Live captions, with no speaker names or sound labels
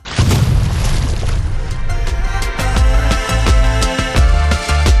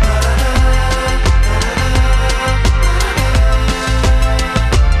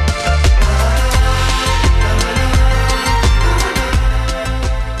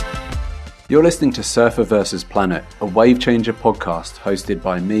You're listening to Surfer vs. Planet, a Wave Changer podcast hosted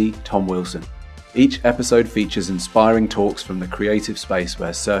by me, Tom Wilson. Each episode features inspiring talks from the creative space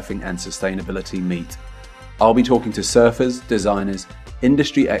where surfing and sustainability meet. I'll be talking to surfers, designers,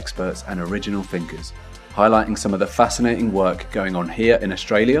 industry experts and original thinkers, highlighting some of the fascinating work going on here in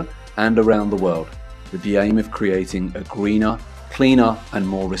Australia and around the world, with the aim of creating a greener, cleaner and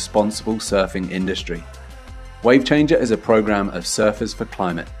more responsible surfing industry. Wave Changer is a program of Surfers for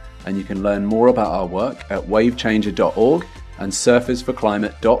Climate, and you can learn more about our work at wavechanger.org and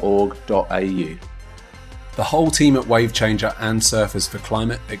surfersforclimate.org.au. The whole team at Wave Changer and Surfers for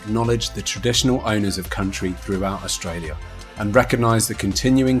Climate acknowledge the traditional owners of country throughout Australia and recognise the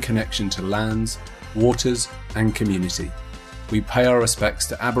continuing connection to lands, waters and community. We pay our respects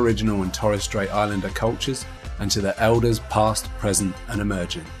to Aboriginal and Torres Strait Islander cultures and to their elders past, present and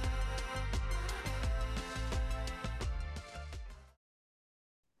emerging.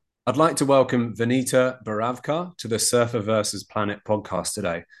 I'd like to welcome Vinita Baravkar to the Surfer vs. Planet podcast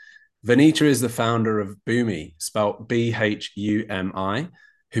today. Vinita is the founder of Bhumi, spelt Bhumi,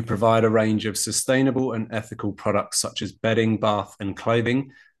 who provide a range of sustainable and ethical products such as bedding, bath and clothing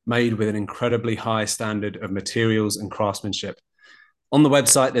made with an incredibly high standard of materials and craftsmanship. On the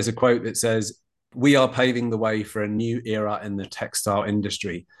website, there's a quote that says, "We are paving the way for a new era in the textile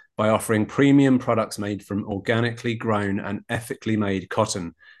industry by offering premium products made from organically grown and ethically made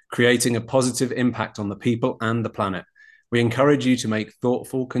cotton, creating a positive impact on the people and the planet. We encourage you to make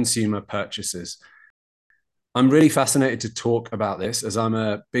thoughtful consumer purchases." I'm really fascinated to talk about this as I'm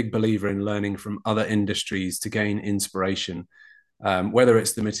a big believer in learning from other industries to gain inspiration. Whether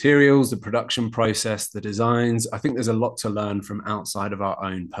it's the materials, the production process, the designs, I think there's a lot to learn from outside of our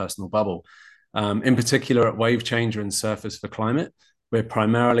own personal bubble. In particular at Wave Changer and Surfers for Climate, we're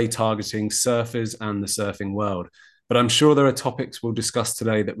primarily targeting surfers and the surfing world. But I'm sure there are topics we'll discuss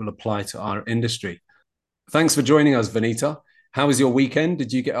today that will apply to our industry. Thanks for joining us, Vinita. How was your weekend?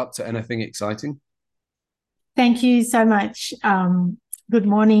 Did you get up to anything exciting? Thank you so much. Good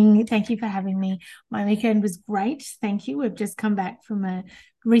morning. Thank you for having me. My weekend was great. Thank you. We've just come back from a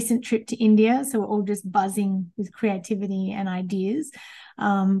recent trip to India, so we're all just buzzing with creativity and ideas.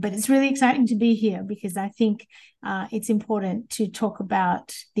 But it's really exciting to be here because I think it's important to talk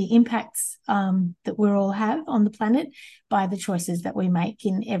about the impacts that we all have on the planet by the choices that we make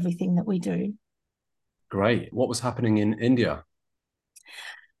in everything that we do. Great. What was happening in India?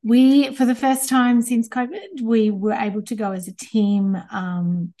 For the first time since COVID, we were able to go as a team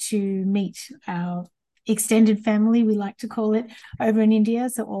to meet our extended family, we like to call it, over in India.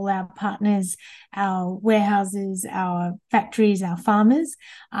 So all our partners, our warehouses, our factories, our farmers.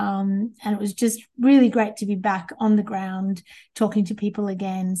 And it was just really great to be back on the ground, talking to people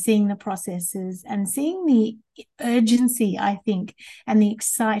again, seeing the processes and seeing the urgency, I think, and the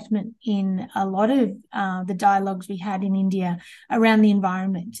excitement in a lot of the dialogues we had in India around the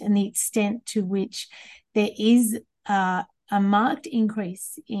environment and the extent to which there is a marked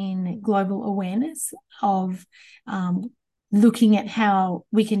increase in global awareness of looking at how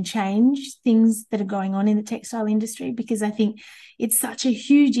we can change things that are going on in the textile industry, because I think it's such a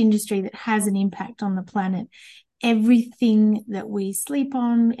huge industry that has an impact on the planet. Everything that we sleep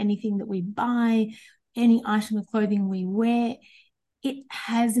on, anything that we buy, any item of clothing we wear, it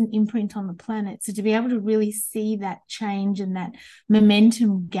has an imprint on the planet. So to be able to really see that change and that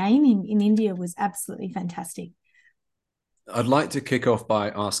momentum gaining in India was absolutely fantastic. I'd like to kick off by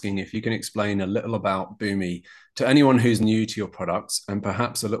asking if you can explain a little about Bhumi to anyone who's new to your products and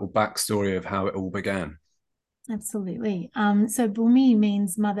perhaps a little backstory of how it all began. Absolutely. So Bhumi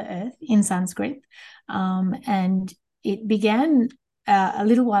means Mother Earth in Sanskrit, and it began a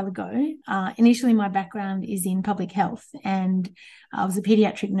little while ago. Initially, my background is in public health, and I was a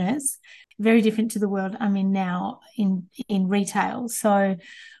pediatric nurse, very different to the world I'm in now in retail. So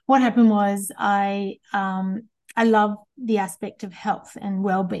what happened was I love the aspect of health and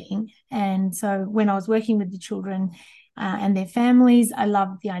well-being. And so when I was working with the children and their families, I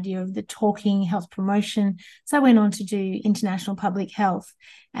loved the idea of the talking health promotion. So I went on to do international public health.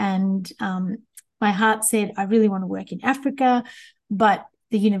 And my heart said, I really want to work in Africa, but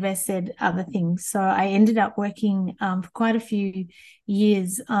the universe said other things. So I ended up working for quite a few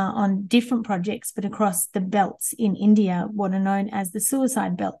years on different projects, but across the belts in India, what are known as the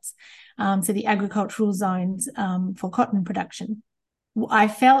suicide belts. So the agricultural zones for cotton production. I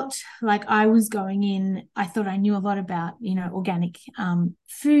felt like I was going in, I thought I knew a lot about, organic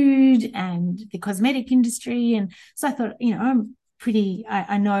food and the cosmetic industry. And so I thought,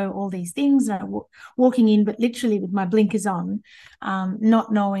 I know all these things. And walking in, but literally with my blinkers on,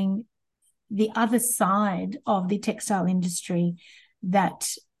 not knowing the other side of the textile industry that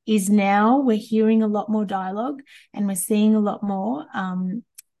is now we're hearing a lot more dialogue, and we're seeing a lot more,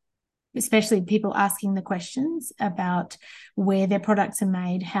 especially people asking the questions about where their products are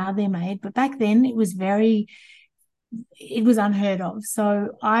made, how they're made. But back then it was unheard of. So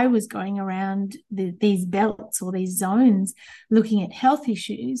I was going around these belts or these zones looking at health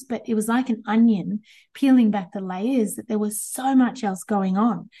issues, but it was like an onion peeling back the layers, that there was so much else going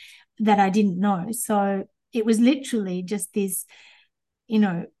on that I didn't know. So it was literally just this,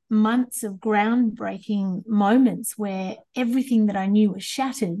 months of groundbreaking moments where everything that I knew was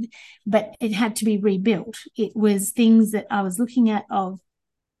shattered, but it had to be rebuilt. It was things that I was looking at of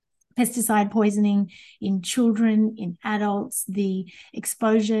pesticide poisoning in children, in adults, the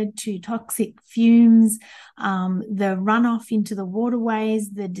exposure to toxic fumes, the runoff into the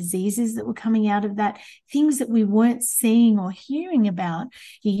waterways, the diseases that were coming out of that, things that we weren't seeing or hearing about.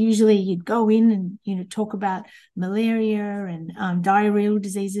 You'd go in and talk about malaria and diarrheal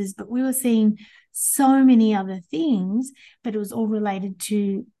diseases, but we were seeing so many other things, but it was all related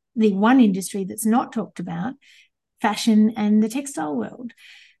to the one industry that's not talked about, fashion and the textile world.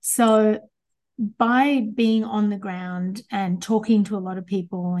 So by being on the ground and talking to a lot of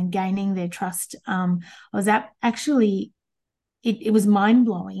people and gaining their trust, I was actually, it was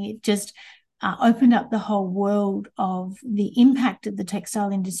mind-blowing. It just opened up the whole world of the impact of the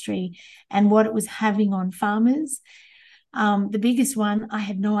textile industry and what it was having on farmers. The biggest one, I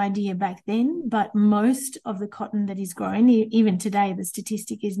had no idea back then, but most of the cotton that is grown, even today, the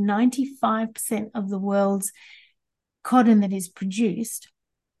statistic is 95% of the world's cotton that is produced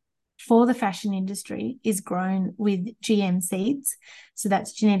for the fashion industry is grown with GM seeds. So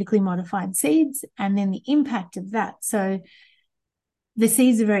that's genetically modified seeds. And then the impact of that. So the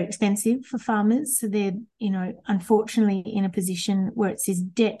seeds are very expensive for farmers. So they're, unfortunately in a position where it's this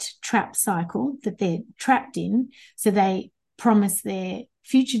debt trap cycle that they're trapped in. So they promise their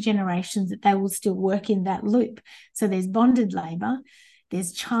future generations that they will still work in that loop. So there's bonded labor,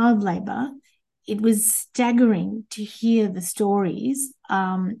 there's child labor. It was staggering to hear the stories,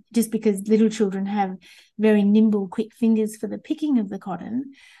 just because little children have very nimble, quick fingers for the picking of the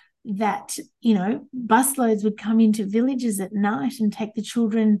cotton, that, busloads would come into villages at night and take the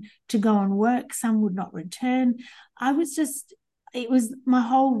children to go and work. Some would not return. My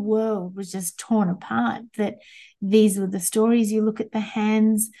whole world was just torn apart, that these were the stories. You look at the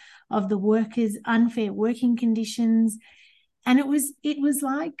hands of the workers, unfair working conditions. And it was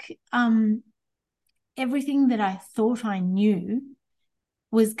like, everything that I thought I knew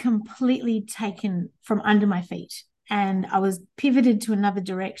was completely taken from under my feet. And I was pivoted to another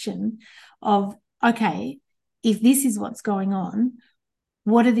direction of, okay, if this is what's going on,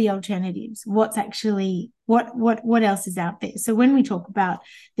 what are the alternatives? What's actually, what else is out there? So when we talk about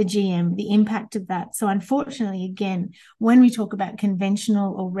the GM, the impact of that. So unfortunately, again, when we talk about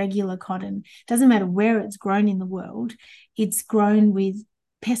conventional or regular cotton, doesn't matter where it's grown in the world, it's grown with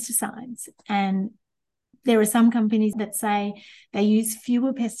pesticides. And there are some companies that say they use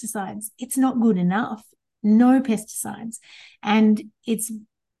fewer pesticides. It's not good enough. No pesticides. And it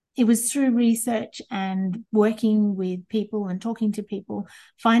was through research and working with people and talking to people,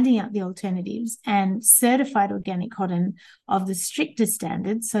 finding out the alternatives, and certified organic cotton of the strictest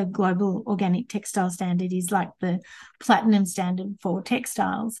standards. So global organic textile standard is like the platinum standard for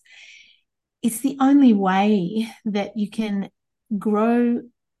textiles. It's the only way that you can grow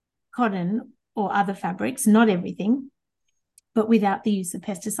cotton or other fabrics, not everything, but without the use of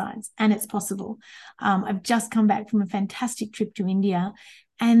pesticides. And it's possible. I've just come back from a fantastic trip to India,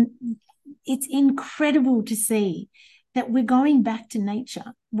 and it's incredible to see that we're going back to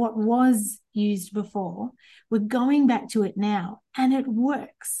nature. What was used before, we're going back to it now, and it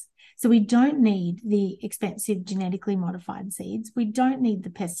works. So we don't need the expensive genetically modified seeds. We don't need the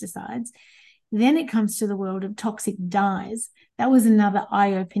pesticides. Then it comes to the world of toxic dyes. That was another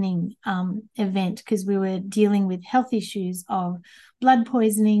eye-opening event, because we were dealing with health issues of blood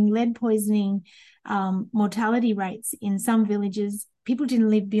poisoning, lead poisoning, mortality rates in some villages. People didn't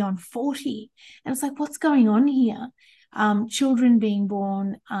live beyond 40. And it's like, what's going on here? Children being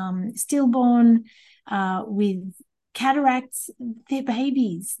born, stillborn, with cataracts. They're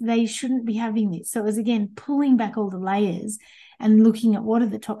babies. They shouldn't be having this. So it was, again, pulling back all the layers and looking at what are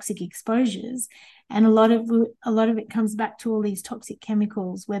the toxic exposures. And a lot of it comes back to all these toxic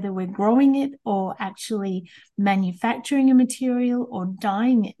chemicals, whether we're growing it or actually manufacturing a material or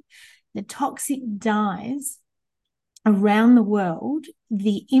dyeing it. The toxic dyes around the world,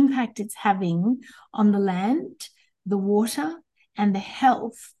 the impact it's having on the land, the water, and the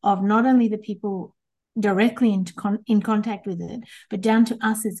health of not only the people directly in contact with it, but down to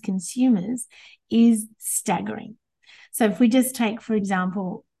us as consumers, is staggering. So if we just take, for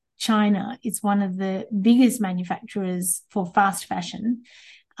example, China is one of the biggest manufacturers for fast fashion.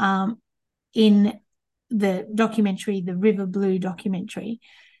 In the documentary, the River Blue documentary,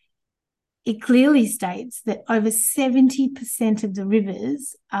 it clearly states that over 70% of the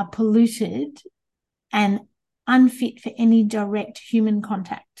rivers are polluted and unfit for any direct human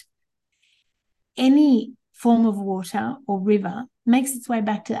contact. Any form of water or river makes its way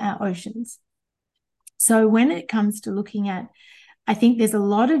back to our oceans. So when it comes to looking at, I think there's a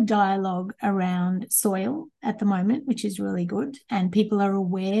lot of dialogue around soil at the moment, which is really good, and people are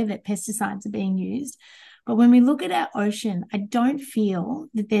aware that pesticides are being used. But when we look at our ocean, I don't feel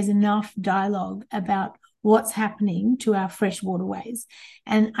that there's enough dialogue about what's happening to our fresh waterways.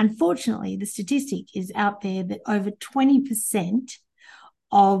 And unfortunately, the statistic is out there that over 20%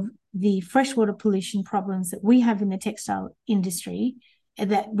 of the freshwater pollution problems that we have in the textile industry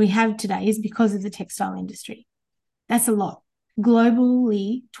that we have today is because of the textile industry. That's a lot.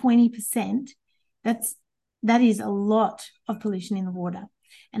 Globally, 20%, that is a lot of pollution in the water.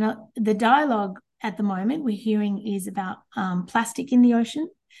 And the dialogue at the moment we're hearing is about plastic in the ocean,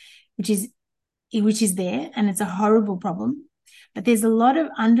 which is there, and it's a horrible problem. But there's a lot of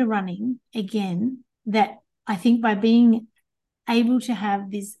underrunning, again, that I think by being able to have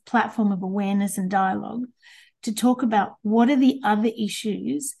this platform of awareness and dialogue to talk about what are the other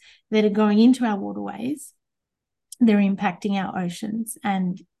issues that are going into our waterways, they're impacting our oceans.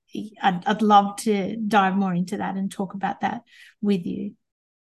 And I'd love to dive more into that and talk about that with you.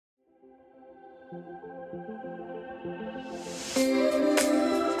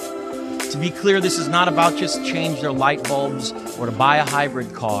 To be clear, this is not about just change their light bulbs or to buy a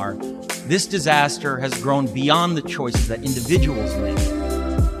hybrid car. This disaster has grown beyond the choices that individuals make.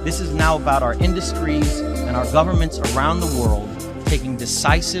 This is now about our industries and our governments around the world taking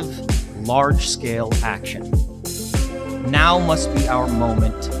decisive, large-scale action. Now must be our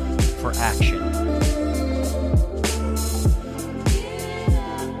moment for action.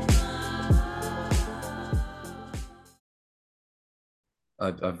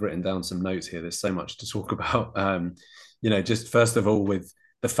 I've written down some notes here. There's so much to talk about. Just first of all, with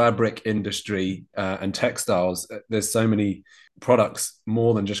the fabric industry and textiles, there's so many products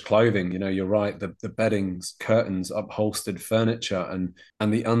more than just clothing. You're right. The beddings, curtains, upholstered furniture,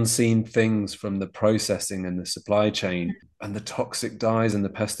 and the unseen things from the processing and the supply chain, and the toxic dyes and the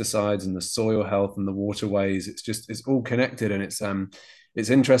pesticides and the soil health and the waterways. It's all connected, and it's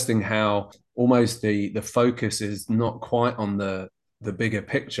interesting how almost the focus is not quite on the bigger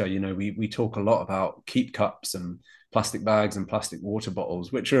picture. We talk a lot about keep cups and plastic bags and plastic water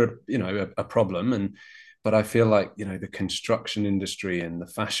bottles, which are a problem, but I feel like the construction industry and the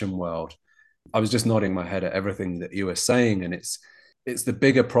fashion world, I was just nodding my head at everything that you were saying, and it's the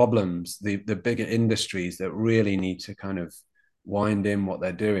bigger problems, the bigger industries that really need to kind of wind in what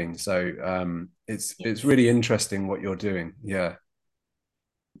they're doing. So it's really interesting what you're doing. Yeah,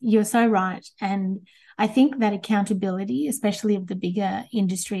 you're so right. And I think that accountability, especially of the bigger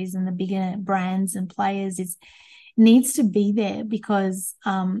industries and the bigger brands and players, needs to be there, because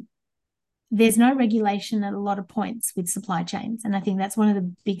there's no regulation at a lot of points with supply chains. And I think that's one of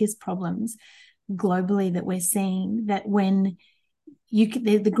the biggest problems globally that we're seeing, that when the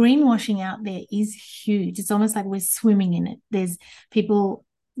greenwashing out there is huge. It's almost like we're swimming in it. There's people,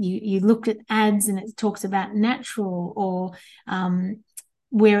 you looked at ads and it talks about natural or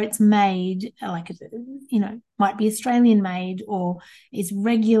where it's made, like, might be Australian made or is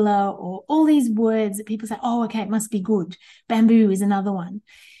regular, or all these words that people say, oh, okay, it must be good. Bamboo is another one.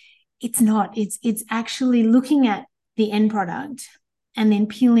 It's not. It's actually looking at the end product and then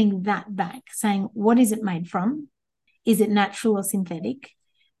peeling that back, saying, what is it made from? Is it natural or synthetic?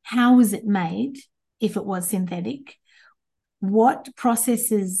 How was it made if it was synthetic? What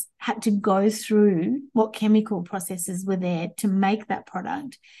processes had to go through, what chemical processes were there to make that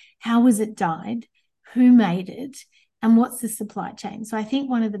product? How was it dyed? Who made it? And what's the supply chain? So I think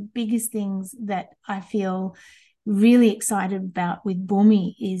one of the biggest things that I feel really excited about with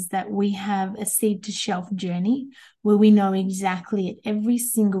Bhumi is that we have a seed to shelf journey where we know exactly at every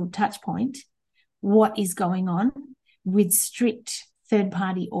single touch point what is going on, with strict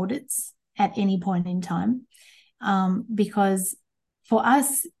third-party audits at any point in time. Because for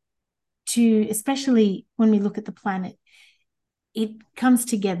us to, especially when we look at the planet, it comes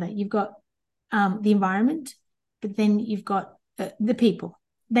together. You've got the environment, but then you've got the people.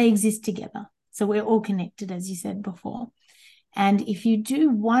 They exist together. So we're all connected, as you said before. And if you do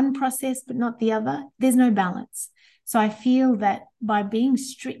one process but not the other, there's no balance. So I feel that by being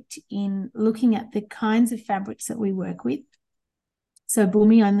strict in looking at the kinds of fabrics that we work with, so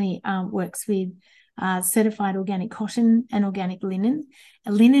Bhumi only works with certified organic cotton and organic linen.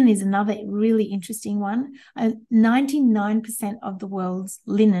 Linen is another really interesting one. 99% of the world's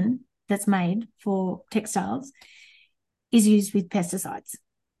linen that's made for textiles is used with pesticides.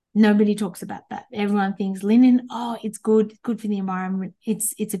 Nobody talks about that. Everyone thinks linen, oh, it's good for the environment.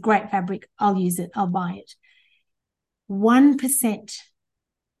 It's a great fabric. I'll use it. I'll buy it. 1%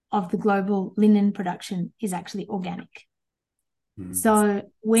 of the global linen production is actually organic. So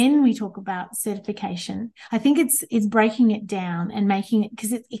when we talk about certification, I think it's breaking it down and making it,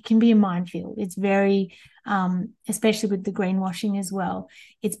 because it can be a minefield. It's very, especially with the greenwashing as well,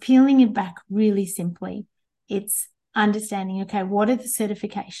 it's peeling it back really simply. It's understanding, okay, what are the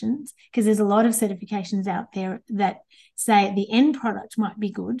certifications? Because there's a lot of certifications out there that say the end product might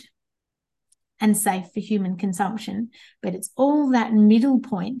be good and safe for human consumption, but it's all that middle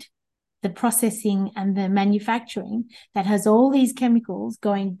point, the processing and the manufacturing, that has all these chemicals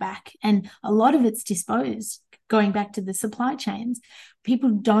going back, and a lot of it's disposed, going back to the supply chains.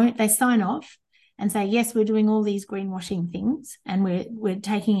 People they sign off and say, yes, we're doing all these greenwashing things and we're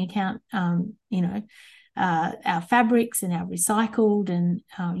taking account, our fabrics and our recycled and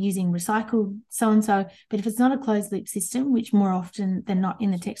using recycled so-and-so. But if it's not a closed loop system, which more often than not in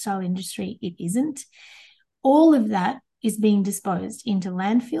the textile industry, it isn't, all of that is being disposed into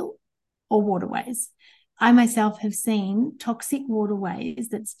landfill or waterways. I myself have seen toxic waterways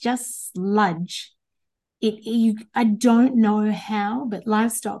that's just sludge. I don't know how, but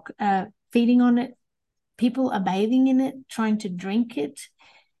livestock are feeding on it. People are bathing in it, trying to drink it.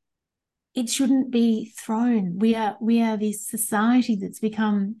 It shouldn't be thrown. We are this society that's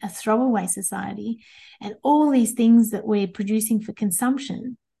become a throwaway society, and all these things that we're producing for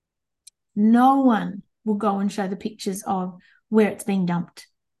consumption, no one will go and show the pictures of where it's being dumped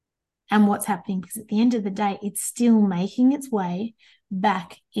and what's happening, because at the end of the day, it's still making its way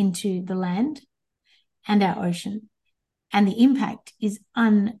back into the land and our ocean. And the impact is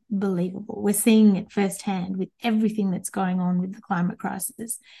unbelievable. We're seeing it firsthand with everything that's going on with the climate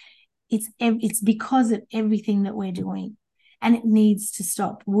crisis. It's because of everything that we're doing, and it needs to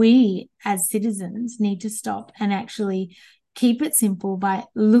stop. We as citizens need to stop and actually keep it simple by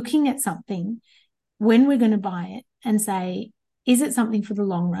looking at something when we're going to buy it and say, is it something for the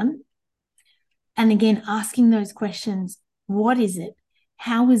long run? And again, asking those questions, what is it?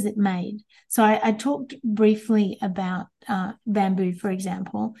 How is it made? So I talked briefly about bamboo, for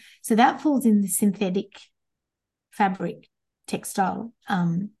example. So that falls in the synthetic fabric textile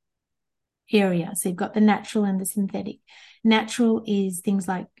area. So you've got the natural and the synthetic. Natural is things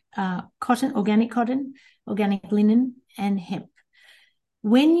like cotton, organic linen, and hemp.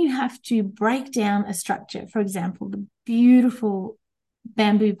 When you have to break down a structure, for example, the beautiful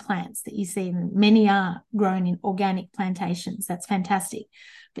bamboo plants that you see, many are grown in organic plantations. That's fantastic.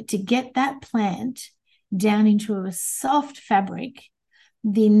 But to get that plant down into a soft fabric,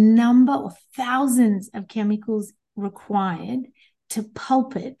 the number of thousands of chemicals required to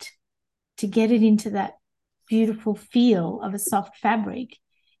pulp it, to get it into that beautiful feel of a soft fabric,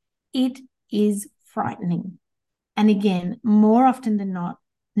 it is frightening. And again, more often than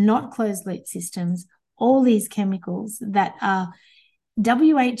not closed loop systems, all these chemicals that are,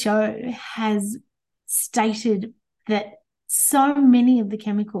 WHO has stated that so many of the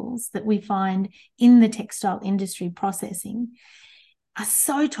chemicals that we find in the textile industry processing are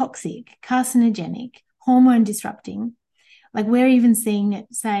so toxic, carcinogenic, hormone disrupting. Like we're even seeing it,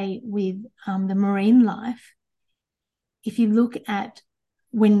 say, with the marine life. If you look at,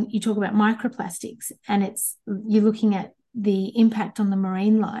 when you talk about microplastics, and you're looking at the impact on the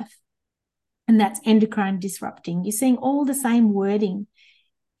marine life, and that's endocrine disrupting, you're seeing all the same wording.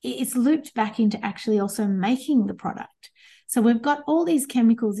 It's looped back into actually also making the product. So we've got all these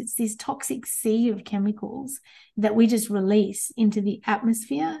chemicals. It's this toxic sea of chemicals that we just release into the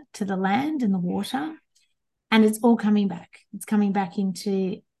atmosphere, to the land and the water. And it's all coming back. It's coming back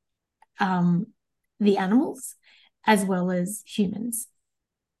into the animals as well as humans.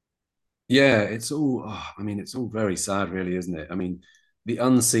 Yeah, it's all very sad, really, isn't it? I mean, the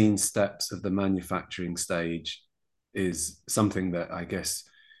unseen steps of the manufacturing stage is something that I guess,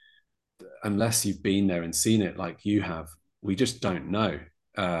 unless you've been there and seen it like you have, we just don't know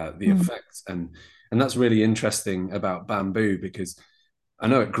the effects. And that's really interesting about bamboo, because I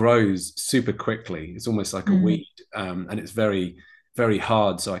know it grows super quickly. It's almost like a weed, and it's very, very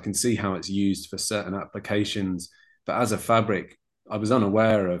hard. So I can see how it's used for certain applications. But as a fabric, I was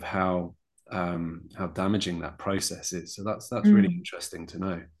unaware of how damaging that process is. So that's really interesting to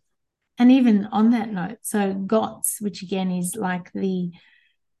know. And even on that note, so GOTS, which again is like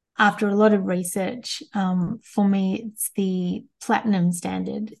after a lot of research, for me, it's the platinum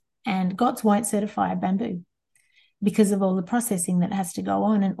standard and GOTS won't certify bamboo because of all the processing that has to go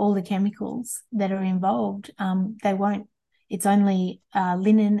on and all the chemicals that are involved. They won't. It's only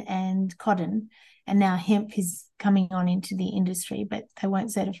linen and cotton, and now hemp is coming on into the industry, but they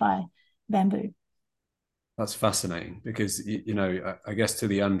won't certify bamboo. That's fascinating because, I guess to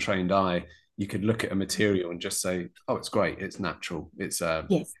the untrained eye, you could look at a material and just say, oh, it's great, it's natural, it's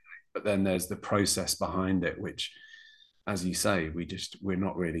Yes. but then there's the process behind it, which, as you say, we're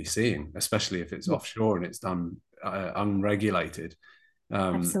not really seeing, especially if it's offshore and it's done unregulated.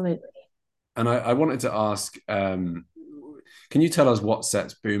 Absolutely. And I wanted to ask, can you tell us what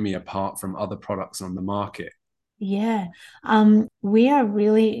sets Bhumi apart from other products on the market? Yeah. We are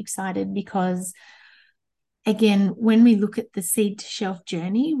really excited because, again, when we look at the seed to shelf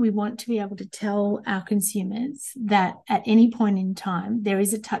journey, we want to be able to tell our consumers that at any point in time, there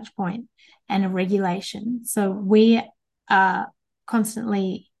is a touch point and a regulation. So we are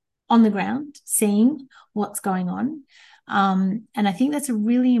constantly on the ground seeing what's going on. And I think that's a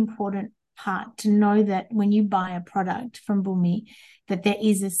really important part to know, that when you buy a product from Bhumi, that there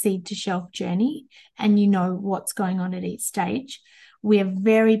is a seed to shelf journey and you know what's going on at each stage. We are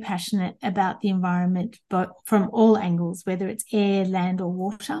very passionate about the environment, but from all angles, whether it's air, land, or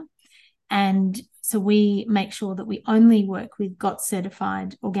water. And so we make sure that we only work with GOTS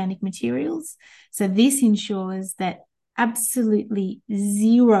certified organic materials. So this ensures that absolutely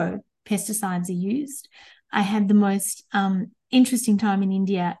zero pesticides are used. I had the most interesting time in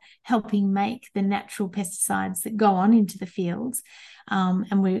India helping make the natural pesticides that go on into the fields.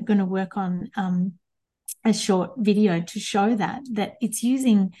 And we're going to work on a short video to show that it's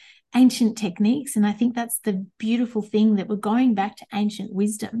using ancient techniques. And I think that's the beautiful thing, that we're going back to ancient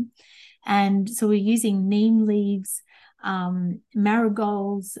wisdom. And so we're using neem leaves,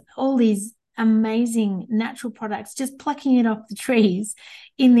 marigolds, all these amazing natural products, just plucking it off the trees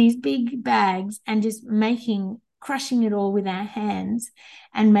in these big bags and just crushing it all with our hands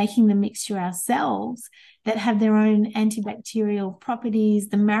and making the mixture ourselves that have their own antibacterial properties.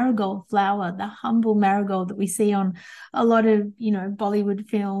 The marigold flower, the humble marigold that we see on a lot of, Bollywood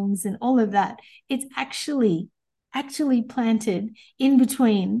films and all of that, it's actually planted in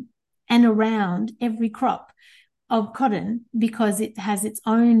between and around every crop of cotton, because it has its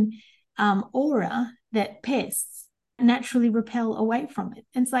own aura that pests naturally repel away from it.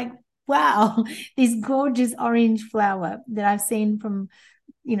 And it's like, wow, this gorgeous orange flower that I've seen from,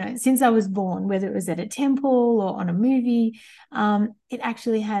 since I was born, whether it was at a temple or on a movie, it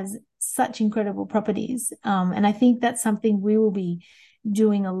actually has such incredible properties. And I think that's something we will be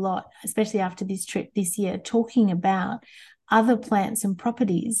doing a lot, especially after this trip this year, talking about other plants and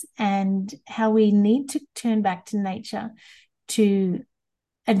properties and how we need to turn back to nature to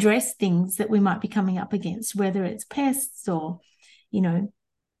address things that we might be coming up against, whether it's pests or,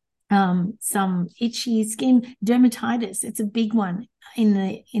 some itchy skin, dermatitis. It's a big one in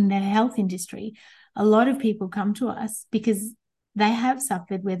the health industry. A lot of people come to us because they have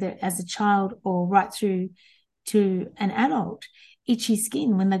suffered, whether as a child or right through to an adult, itchy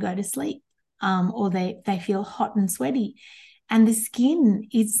skin when they go to sleep, or they feel hot and sweaty. And the skin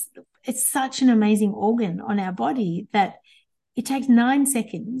it's such an amazing organ on our body that it takes 9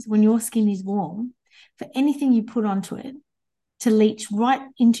 seconds when your skin is warm for anything you put onto it to leach right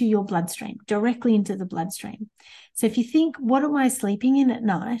into your bloodstream, directly into the bloodstream. So if you think, what am I sleeping in at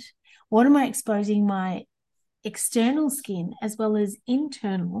night? What am I exposing my external skin as well as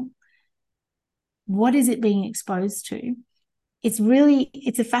internal? What is it being exposed to? It's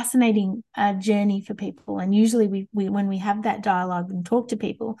a fascinating journey for people. And usually we when we have that dialogue and talk to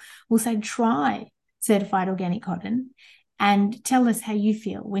people, we'll say, try certified organic cotton and tell us how you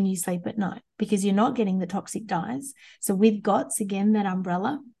feel when you sleep at night, because you're not getting the toxic dyes. So with GOTS, again, that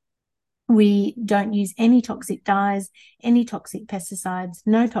umbrella, we don't use any toxic dyes, any toxic pesticides,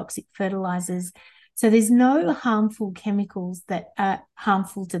 no toxic fertilizers. So there's no harmful chemicals that are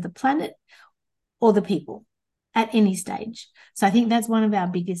harmful to the planet or the people at any stage. So I think that's one of our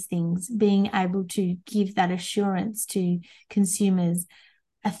biggest things, being able to give that assurance to consumers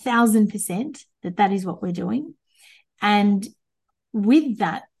 1,000% that is what we're doing. And with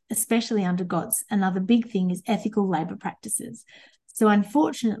that, especially under GOTS, another big thing is ethical labour practices. So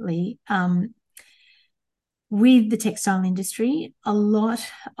unfortunately, with the textile industry, a lot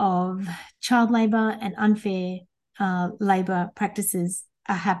of child labour and unfair labour practices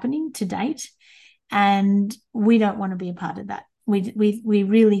are happening to date, and we don't want to be a part of that. We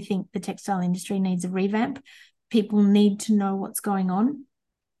really think the textile industry needs a revamp. People need to know what's going on,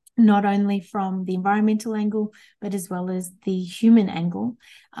 not only from the environmental angle, but as well as the human angle,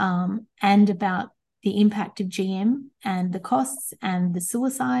 and about the impact of GM and the costs and the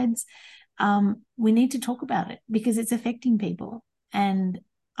suicides, we need to talk about it because it's affecting people. And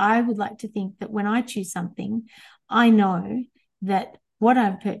I would like to think that when I choose something, I know that what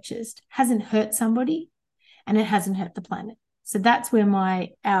I've purchased hasn't hurt somebody and it hasn't hurt the planet. So that's where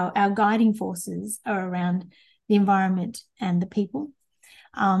our guiding forces are around the environment and the people.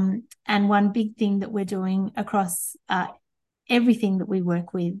 And one big thing that we're doing across everything that we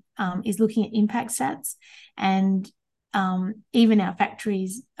work with is looking at impact stats. And even our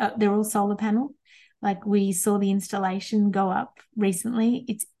factories, they're all solar panel. Like we saw the installation go up recently.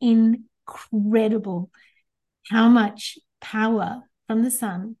 It's incredible how much power from the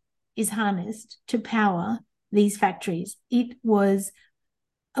sun is harnessed to power these factories.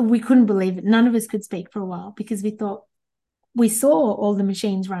 We couldn't believe it. None of us could speak for a while because we saw all the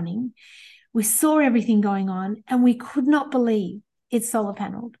machines running. We saw everything going on and we could not believe it's solar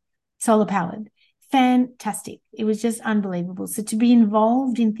powered. Fantastic. It was just unbelievable. So to be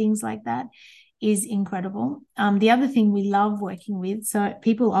involved in things like that is incredible. The other thing we love working with, so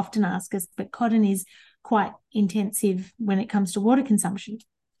people often ask us, but cotton is quite intensive when it comes to water consumption.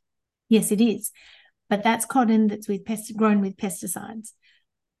 Yes, it is. But that's cotton that's grown with pesticides.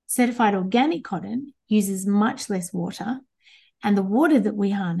 Certified organic cotton uses much less water, and the water that we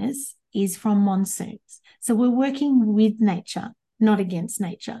harness is from monsoons. So we're working with nature, not against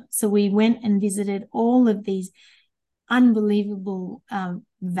nature. So we went and visited all of these unbelievable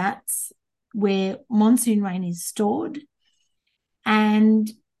vats where monsoon rain is stored. And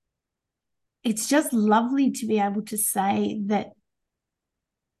it's just lovely to be able to say that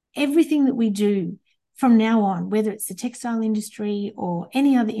everything that we do from now on, whether it's the textile industry or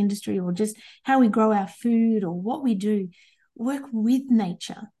any other industry or just how we grow our food or what we do, work with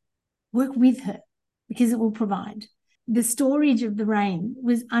nature, work with her because it will provide. The storage of the rain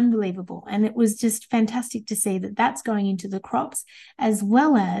was unbelievable. And it was just fantastic to see that that's going into the crops as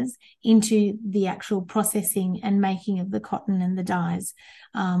well as into the actual processing and making of the cotton and the dyes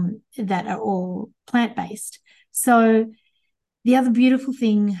that are all plant-based. So the other beautiful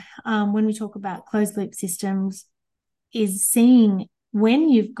thing when we talk about closed loop systems is seeing when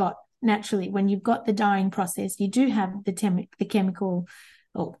you've got the dyeing process, you do have the chemical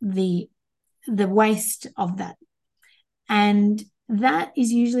or the waste of that. And that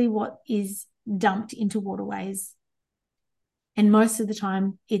is usually what is dumped into waterways. And most of the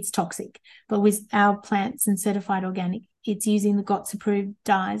time it's toxic. But with our plants and certified organic, it's using the GOTS approved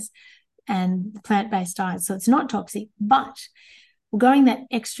dyes and plant-based dyes. So it's not toxic, but we're going that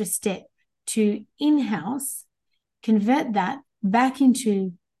extra step to in-house convert that back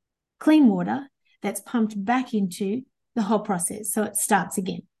into clean water that's pumped back into the whole process. So it starts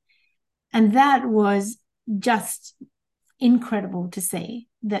again. And that was just incredible to see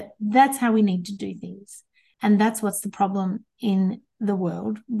that that's how we need to do things. And that's what's the problem in the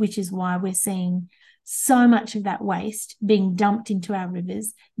world, which is why we're seeing so much of that waste being dumped into our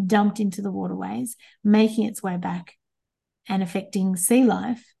rivers, dumped into the waterways, making its way back and affecting sea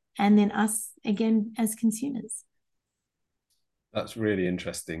life and then us again as consumers. That's really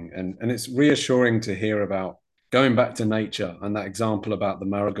interesting. And it's reassuring to hear about going back to nature and that example about the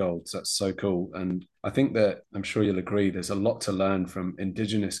marigolds. That's so cool. And I think that I'm sure you'll agree there's a lot to learn from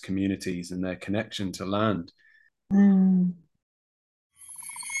Indigenous communities and their connection to land.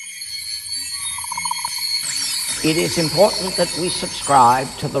 It is important that we subscribe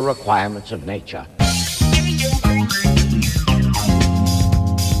to the requirements of nature.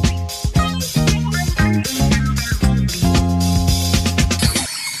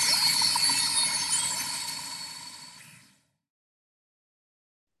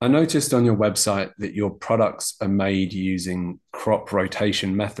 I noticed on your website that your products are made using crop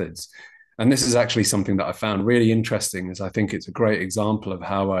rotation methods. And this is actually something that I found really interesting, as I think it's a great example of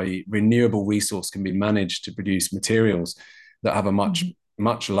how a renewable resource can be managed to produce materials that have a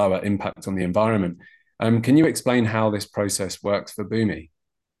much lower impact on the environment. Can you explain how this process works for Bhumi?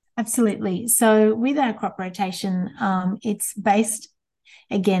 Absolutely. So with our crop rotation, it's based,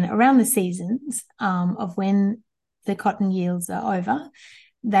 again, around the seasons of when the cotton yields are over.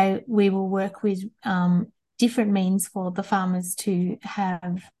 We will work with different means for the farmers to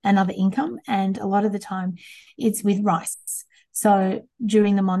have another income, and a lot of the time it's with rice. So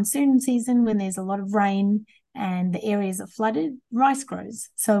during the monsoon season, when there's a lot of rain and the areas are flooded, rice grows.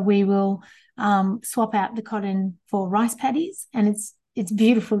 So we will swap out the cotton for rice paddies, and it's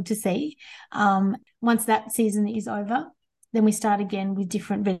beautiful to see. Once that season is over, then we start again with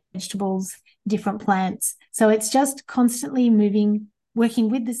different vegetables, different plants. So it's just constantly working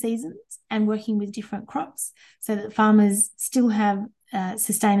with the seasons and working with different crops so that farmers still have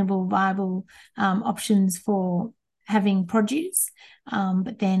sustainable, viable options for having produce.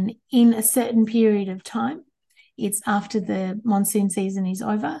 But then in a certain period of time, it's after the monsoon season is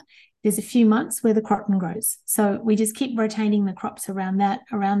over, there's a few months where the cotton grows. So we just keep rotating the crops around that,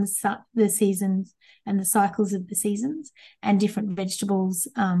 around the seasons and the cycles of the seasons, and different vegetables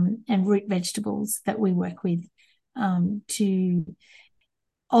and root vegetables that we work with to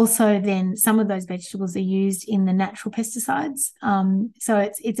also then some of those vegetables are used in the natural pesticides. So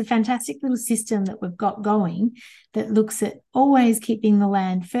it's a fantastic little system that we've got going that looks at always keeping the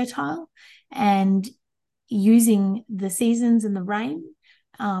land fertile and using the seasons and the rain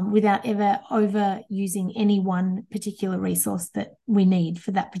without ever overusing any one particular resource that we need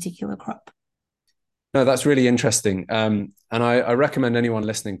for that particular crop. No, that's really interesting. And I recommend anyone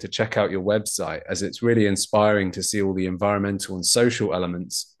listening to check out your website, as it's really inspiring to see all the environmental and social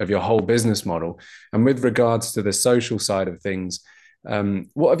elements of your whole business model. And with regards to the social side of things,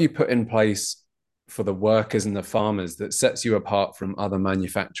 what have you put in place for the workers and the farmers that sets you apart from other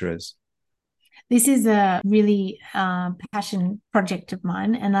manufacturers? This is a really passion project of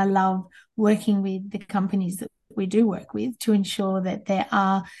mine, and I love working with the companies that we do work with to ensure that there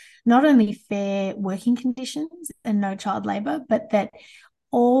are not only fair working conditions and no child labour, but that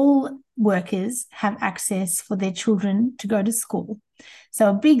all workers have access for their children to go to school. So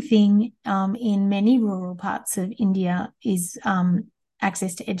a big thing in many rural parts of India is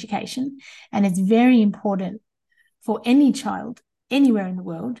access to education, and it's very important for any child anywhere in the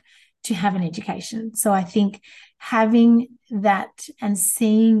world to have an education. So I think having that and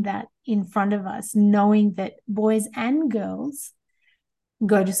seeing that in front of us, knowing that boys and girls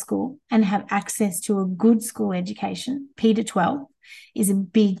go to school and have access to a good school education, P to 12, is a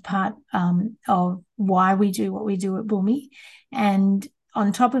big part of why we do what we do at Bhumi. And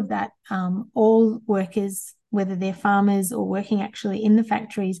on top of that, all workers, whether they're farmers or working actually in the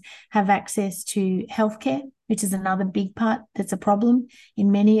factories, have access to healthcare, which is another big part that's a problem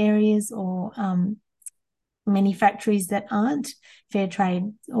in many areas or many factories that aren't fair trade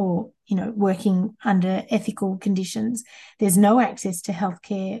or, working under ethical conditions. There's no access to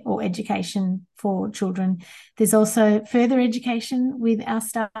healthcare or education for children. There's also further education with our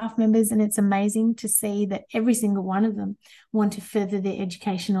staff members, and it's amazing to see that every single one of them want to further their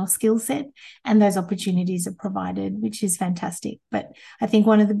educational skill set, and those opportunities are provided, which is fantastic. But I think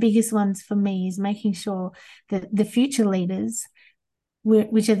one of the biggest ones for me is making sure that the future leaders,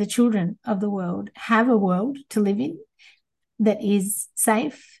 which are the children of the world, have a world to live in that is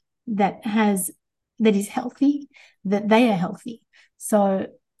safe, that is healthy, that they are healthy. So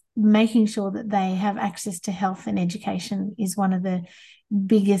making sure that they have access to health and education is one of the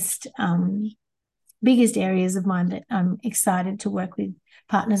biggest areas of mine that I'm excited to work with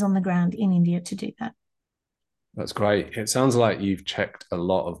partners on the ground in India to do that. That's great. It sounds like you've checked a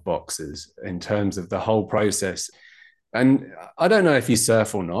lot of boxes in terms of the whole process. And I don't know if you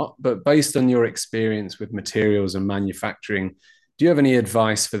surf or not, but based on your experience with materials and manufacturing, do you have any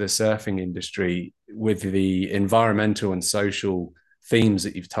advice for the surfing industry with the environmental and social themes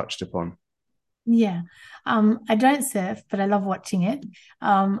that you've touched upon? Yeah. I don't surf, but I love watching it.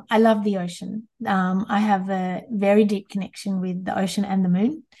 I love the ocean. I have a very deep connection with the ocean and the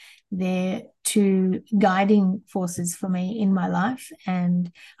moon. They're two guiding forces for me in my life,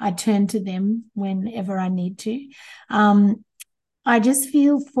 and I turn to them whenever I need to. I just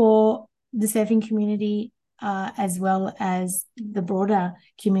feel for the surfing community as well as the broader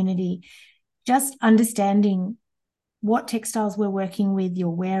community, just understanding what textiles we're working with, you're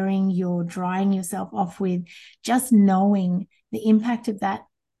wearing, you're drying yourself off with, just knowing the impact of that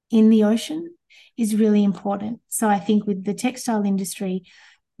in the ocean is really important. So I think with the textile industry,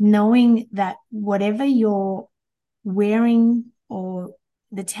 knowing that whatever you're wearing or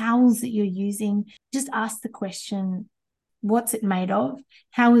the towels that you're using, just ask the question, what's it made of?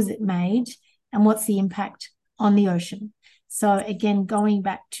 How is it made? And what's the impact on the ocean? So again, going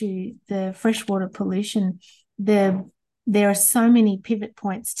back to the freshwater pollution, there are so many pivot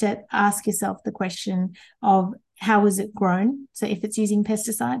points to ask yourself the question of how is it grown? So if it's using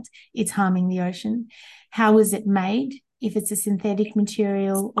pesticides, it's harming the ocean. How is it made? If it's a synthetic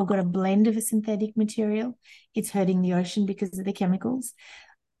material or got a blend of a synthetic material, it's hurting the ocean because of the chemicals.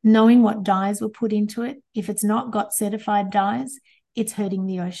 Knowing what dyes were put into it, if it's not got certified dyes, it's hurting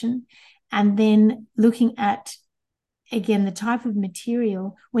the ocean. And then looking at, again, the type of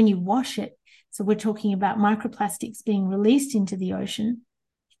material when you wash it. So we're talking about microplastics being released into the ocean,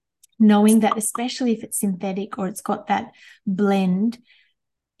 knowing that especially if it's synthetic or it's got that blend,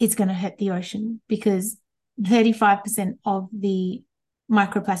 it's going to hurt the ocean because 35% of the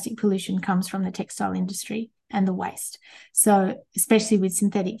microplastic pollution comes from the textile industry and the waste. So especially with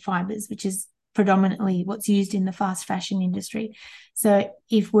synthetic fibers, which is predominantly what's used in the fast fashion industry. So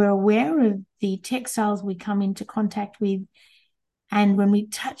if we're aware of the textiles we come into contact with, and when we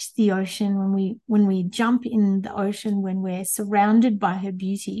touch the ocean, when we jump in the ocean, when we're surrounded by her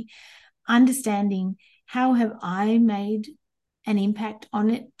beauty, understanding how have I made an impact on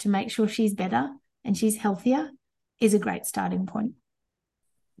it to make sure she's better and she's healthier is a great starting point.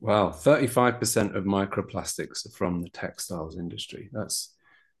 Wow, 35% of microplastics are from the textiles industry. That's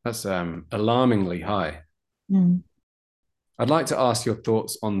alarmingly high. Mm. I'd like to ask your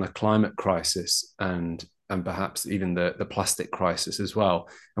thoughts on the climate crisis and perhaps even the plastic crisis as well,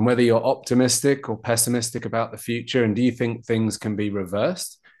 and whether you're optimistic or pessimistic about the future, and do you think things can be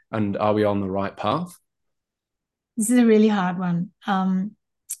reversed, and are we on the right path? This is a really hard one.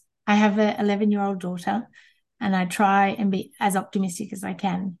 I have an 11-year-old daughter, and I try and be as optimistic as I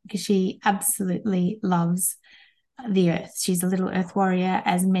can because she absolutely loves the earth. She's a little earth warrior,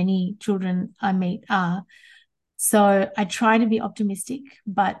 as many children I meet are. So I try to be optimistic,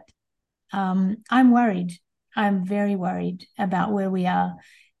 but I'm worried. I'm very worried about where we are,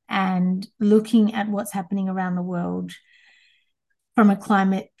 and looking at what's happening around the world from a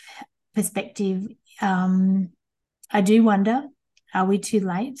climate perspective. I do wonder, are we too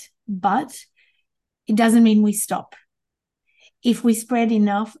late? But it doesn't mean we stop. If we spread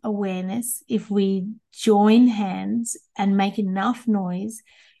enough awareness, if we join hands and make enough noise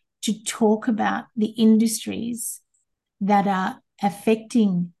to talk about the industries that are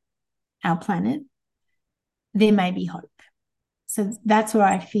affecting our planet, there may be hope. So that's where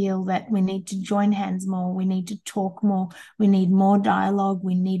I feel that we need to join hands more. We need to talk more. We need more dialogue.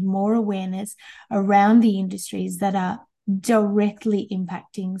 We need more awareness around the industries that are directly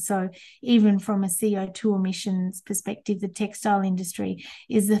impacting. So even from a CO2 emissions perspective, the textile industry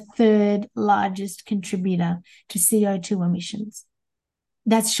is the third largest contributor to CO2 emissions.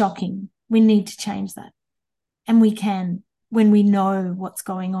 That's shocking. We need to change that. And we can, when we know what's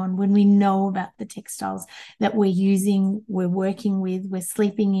going on, when we know about the textiles that we're using, we're working with, we're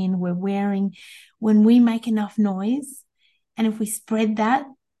sleeping in, we're wearing. When we make enough noise, and if we spread that,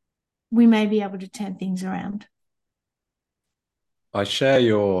 we may be able to turn things around. I share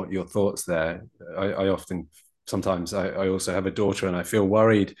your thoughts there. I often, sometimes I also have a daughter, and I feel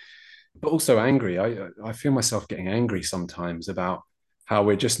worried, but also angry. I feel myself getting angry sometimes about how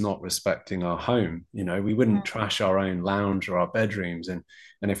we're just not respecting our home. You know, we wouldn't trash our own lounge or our bedrooms, and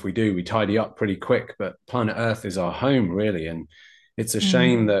if we do, we tidy up pretty quick. But planet Earth is our home, really, and it's a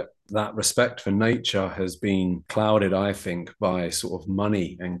shame that respect for nature has been clouded, I think, by sort of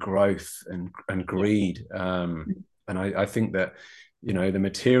money and growth and greed. And I think that, you know, the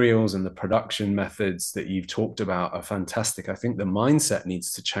materials and the production methods that you've talked about are fantastic. I think the mindset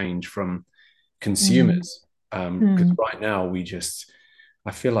needs to change from consumers, because right now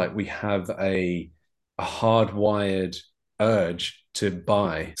I feel like we have a hardwired urge to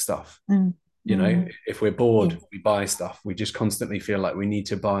buy stuff. You know, if we're bored, we buy stuff. We just constantly feel like we need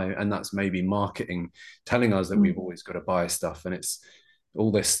to buy, and that's maybe marketing telling us that we've always got to buy stuff. And it's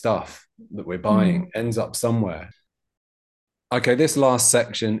all this stuff that we're buying ends up somewhere. Okay, this last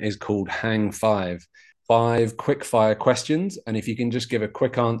section is called Hang Five. 5 quick fire questions. And if you can just give a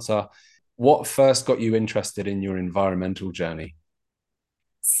quick answer, what first got you interested in your environmental journey?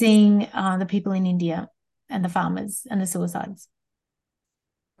 Seeing the people in India and the farmers and the suicides.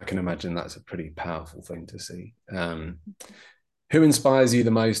 I can imagine that's a pretty powerful thing to see. Who inspires you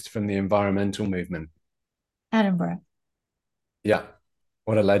the most from the environmental movement? Attenborough. Yeah,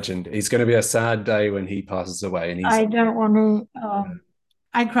 what a legend. It's going to be a sad day when he passes away. And I don't want to...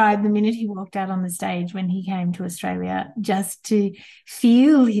 I cried the minute he walked out on the stage when he came to Australia, just to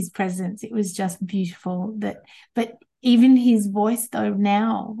feel his presence. It was just beautiful. But even his voice, though,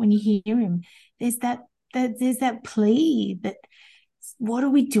 now when you hear him, there's that plea that, what are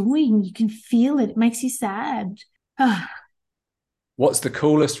we doing? You can feel it. It makes you sad. What's the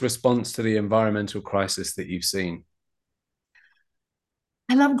coolest response to the environmental crisis that you've seen?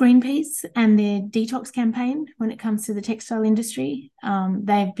 I love Greenpeace and their detox campaign when it comes to the textile industry.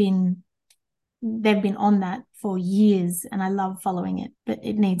 They've been on that for years, and I love following it, but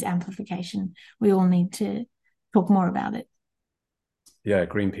it needs amplification. We all need to talk more about it. Yeah,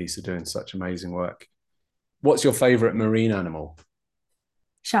 Greenpeace are doing such amazing work. What's your favorite marine animal?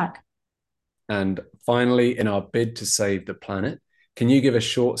 Shark. And finally, in our bid to save the planet, can you give a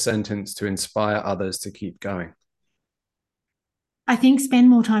short sentence to inspire others to keep going? I think spend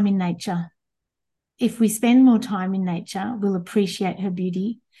more time in nature. If we spend more time in nature, we'll appreciate her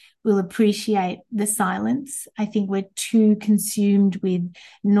beauty. We'll appreciate the silence. I think we're too consumed with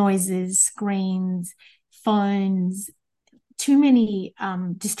noises, screens, phones, too many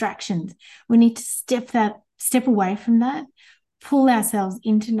distractions. We need to step away from that, pull ourselves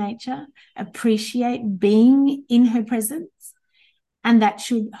into nature, appreciate being in her presence, and that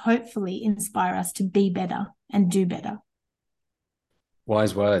should hopefully inspire us to be better and do better.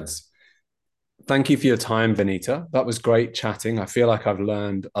 Wise words. Thank you for your time, Vinita. That was great chatting. I feel like I've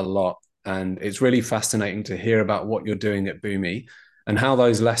learned a lot, and it's really fascinating to hear about what you're doing at Bhumi and how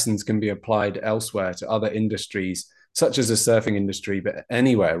those lessons can be applied elsewhere to other industries, such as the surfing industry, but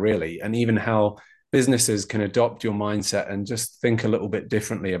anywhere really, and even how businesses can adopt your mindset and just think a little bit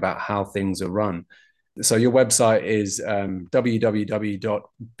differently about how things are run. So your website is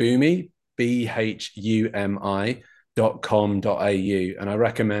www.bhumi.com.au, and I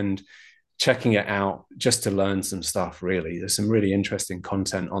recommend checking it out just to learn some stuff, really. There's some really interesting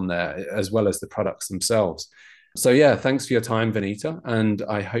content on there, as well as the products themselves. So yeah, thanks for your time, Vinita, and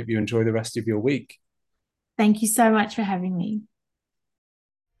I hope you enjoy the rest of your week. Thank you so much for having me.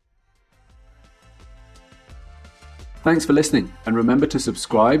 Thanks for listening, and remember to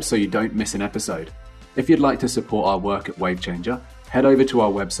subscribe so you don't miss an episode. If you'd like to support our work at WaveChanger, head over to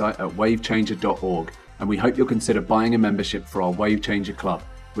our website at wavechanger.org, and we hope you'll consider buying a membership for our WaveChanger Club,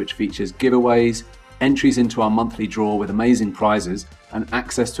 which features giveaways, entries into our monthly draw with amazing prizes, and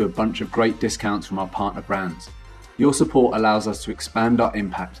access to a bunch of great discounts from our partner brands. Your support allows us to expand our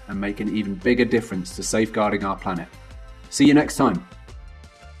impact and make an even bigger difference to safeguarding our planet. See you next time.